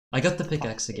I got the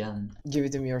pickaxe again. Give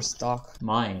it to me or stock.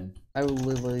 Mine. I will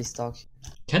literally stock.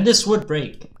 Can this wood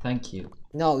break? Thank you.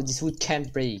 No, this wood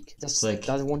can't break. Just like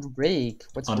doesn't want to break.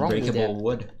 What's wrong with Unbreakable that?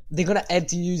 wood. They're gonna add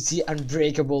to use the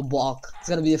unbreakable block. It's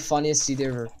gonna be the funniest shit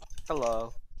ever.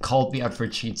 Hello. Called me out for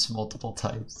cheats multiple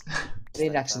times. They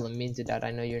didn't actually mean to that.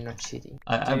 I know you're not cheating.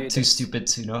 I'm too stupid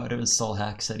to know how to install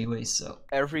hacks anyway, so.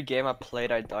 Every game I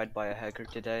played, I died by a hacker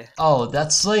today. Oh,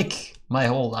 that's like my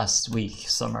whole last week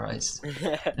summarized.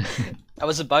 I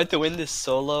was about to win this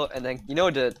solo, and then you know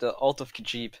the ult of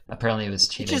Khajiit. Apparently it was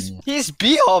cheating. He's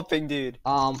b hopping, dude.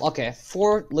 Okay,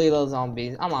 4 little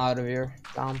zombies. I'm out of here.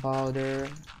 Gunpowder,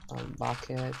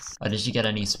 buckets. Did you get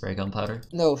any spray gunpowder?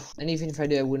 No, and even if I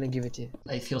did, I wouldn't give it to you.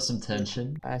 I feel some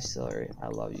tension. I'm sorry. I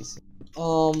love you.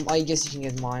 I guess you can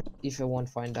get mine if I won't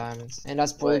find diamonds, and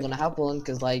that's probably gonna happen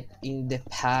because like in the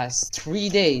past 4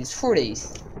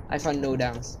 days, I found no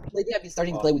diamonds. Lately, I've been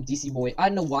starting to play with DC Boy. I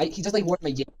don't know why. He just like worked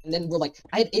my game, and then we're like,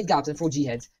 I had 8 gaps and 4 G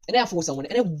heads, and then I forced someone,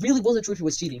 and I really wasn't sure if he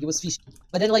was cheating. He was fishing,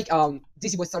 but then like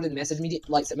DC Boy started messaging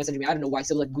me, I don't know why.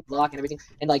 So like good luck and everything,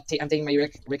 and like I'm taking my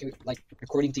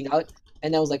recording thing out,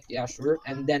 and I was like, yeah, sure.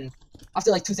 And then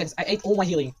after like 2 seconds, I ate all my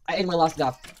healing. I ate my last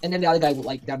gap, and then the other guy the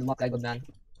last guy got done.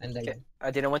 And then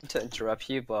I didn't want to interrupt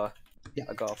you, but yeah.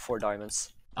 I got 4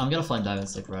 diamonds. I'm gonna find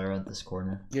diamonds like right around this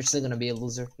corner. You're still gonna be a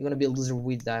loser. You're gonna be a loser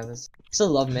with diamonds. I still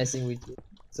love messing with you.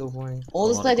 So funny.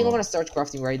 Honestly, I think I'm gonna start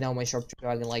crafting right now my sharp tree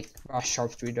dragon, like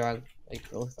sharp tree dragon, like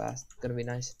really fast. It's gonna be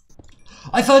nice.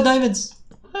 I found diamonds!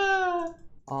 I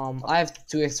have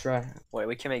 2 extra. Wait,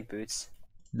 we can make boots.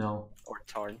 No. Or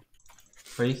tarn.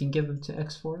 Or you can give them to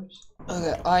X4s?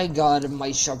 Okay, I got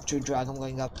my sharp tree dragon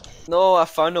going up. No, I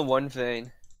found a 1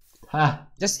 vein. Ha!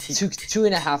 Just took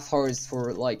 2.5 hours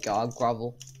for like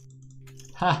gravel.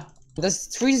 Ha! Does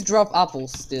trees drop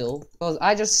apples still? Because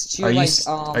I just chew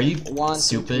are you one,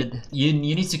 stupid? You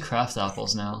need to craft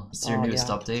apples now. It's your newest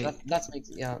update. That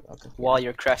makes okay. While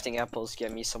you're crafting apples,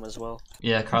 get me some as well.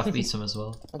 Yeah, craft me some as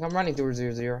well. Look, I'm running towards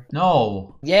 0-0.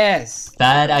 No. Yes.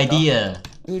 Bad idea.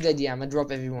 Good idea. I'm gonna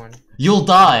drop everyone. You'll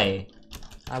die.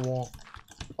 I won't.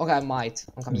 Okay, I might.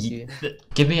 I'm coming to you.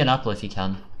 Give me an apple if you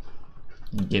can.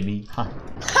 Give me. Huh.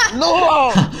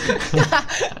 No!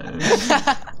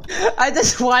 I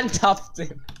just one-tapped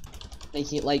him.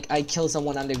 Like I kill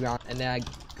someone underground and then I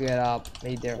get up,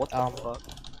 made there. What the fuck?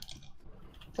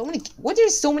 So many. What?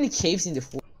 There's so many caves in the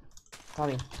forest.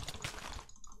 Coming.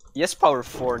 Yes, power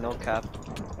 4, no cap.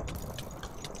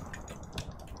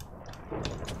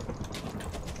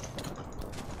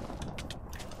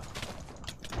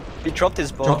 He dropped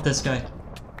his bow. Drop this guy.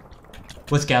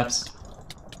 With gaps.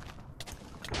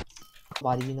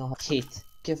 Why do you know how? Kate.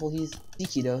 Careful, he's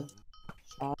sticky though.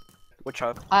 Watch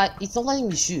out. It's not letting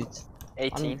me shoot.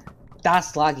 18.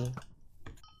 That's lagging.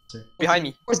 Behind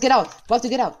me. First, get out. About to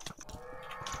get out.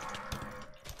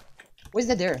 Where's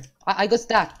that there? I got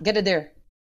stuck. Get it there.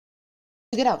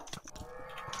 Get out.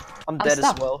 I'm dead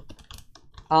stuck. as well.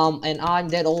 And I'm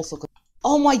dead also.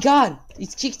 Oh my god!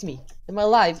 It kicked me. Am I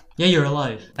alive? Yeah, you're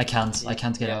alive. I can't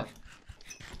get out.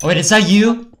 Oh wait, is that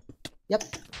you? Yep.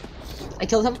 I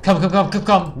killed him.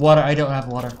 Come. Water, I don't have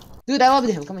water. Dude, I loved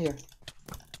him. Come here.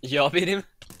 You beat him?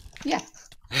 Yeah.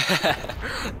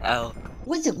 Ow.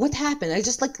 What happened? I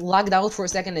just like lagged out for a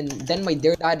second and then my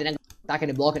dare died and I got stuck in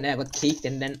the block and then I got kicked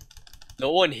and then...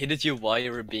 No one hit you while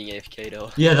you were being AFK though.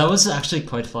 Yeah, that was actually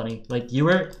quite funny. Like, you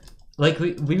were... Like,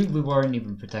 we weren't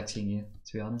even protecting you,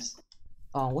 to be honest.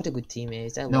 Oh, what a good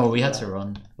teammate. No, we had to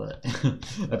run, but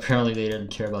apparently they didn't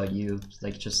care about you,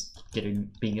 like, just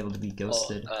being able to be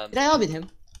ghosted. Did I elbit him?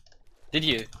 Did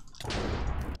you?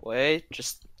 Wait,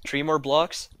 just 3 more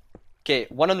blocks? Okay,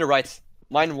 1 on the right.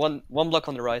 Mine, one block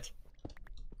on the right.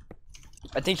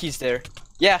 I think he's there.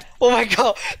 Yeah, oh my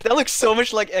god, that looks so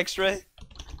much like X-ray.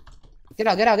 Get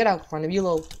out. Front of you,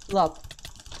 low. Heal up.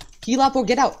 Heal up or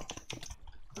get out.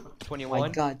 21. Oh my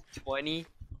god. 20.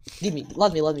 Give me,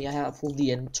 let me. I have full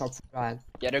D and sharp drag.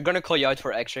 Yeah, they're gonna call you out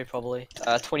for X-ray probably.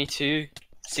 22,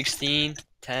 16,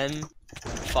 10,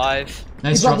 5.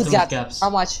 Nice, drop them with gaps. How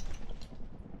much?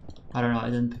 I don't know, I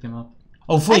didn't pick him up.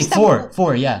 Oh, wait,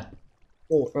 4, yeah.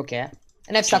 4, okay.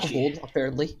 And I've stack of gold,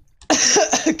 apparently.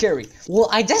 Carry. Well,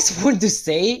 I just want to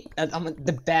say that I'm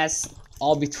the best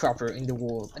obby trapper in the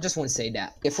world. I just want to say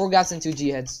that. Okay, 4 gaps and 2 G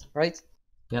heads, right?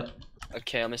 Yep.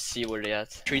 Okay, I'm gonna see where they at.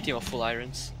 3 team of full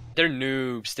irons. They're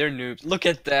noobs. Look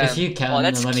at them. If you can, oh,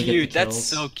 that's let me cute. get the kills. That's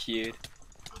so cute.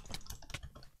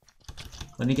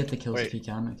 Let me get the kills if you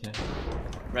can, okay.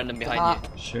 Random behind you.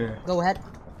 Sure. Go ahead.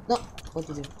 No, what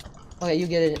to do? Okay, you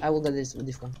get it. I will get this with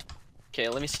this one. Okay,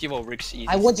 let me see what Rick's easy.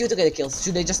 I want you to get the kills.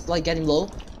 Should they just like get him low?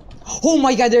 Oh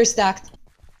my god, they're stacked.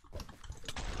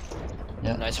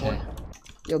 Yeah. Nice one.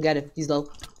 Yo, get him. He's low.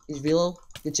 He's real low.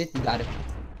 Good shit. You got him.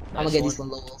 I'm gonna get this one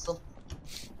low also.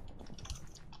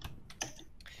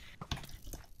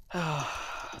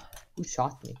 Who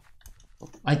shot me?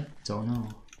 I don't know.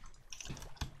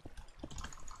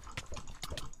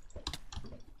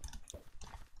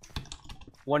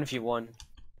 One v one.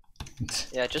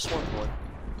 Yeah, just 1v1.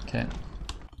 Okay.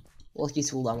 Well, he's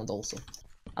full diamond also.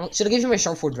 Should I give him a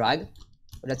sharp 4 drag?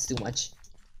 Or that's too much?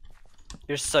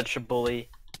 You're such a bully.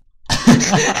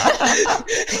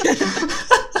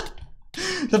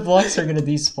 The blocks are gonna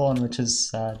despawn, which is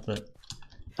sad, but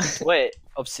Wait,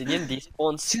 obsidian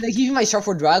despawns? Should I give him my sharp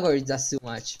 4 drag or is that too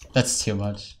much? that's too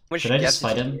much. We Should I get just this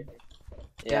fight him? here.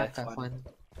 Yeah, it's okay, fine. fine.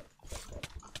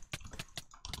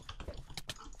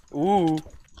 Ooh.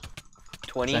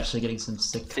 20, He's actually getting some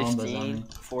sick combos on 15, me.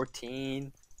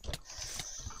 14,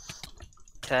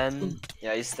 10.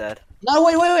 Yeah, he's dead. No,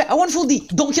 wait. I want full D.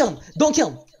 Don't kill him. Don't kill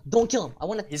him. Don't kill him. I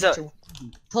want to. He's a-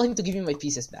 Tell him to give me my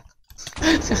pieces back.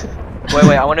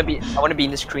 Wait, I wanna be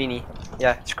in the screeny.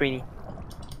 Yeah, screeny.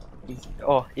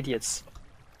 Oh, idiots.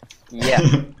 Yeah.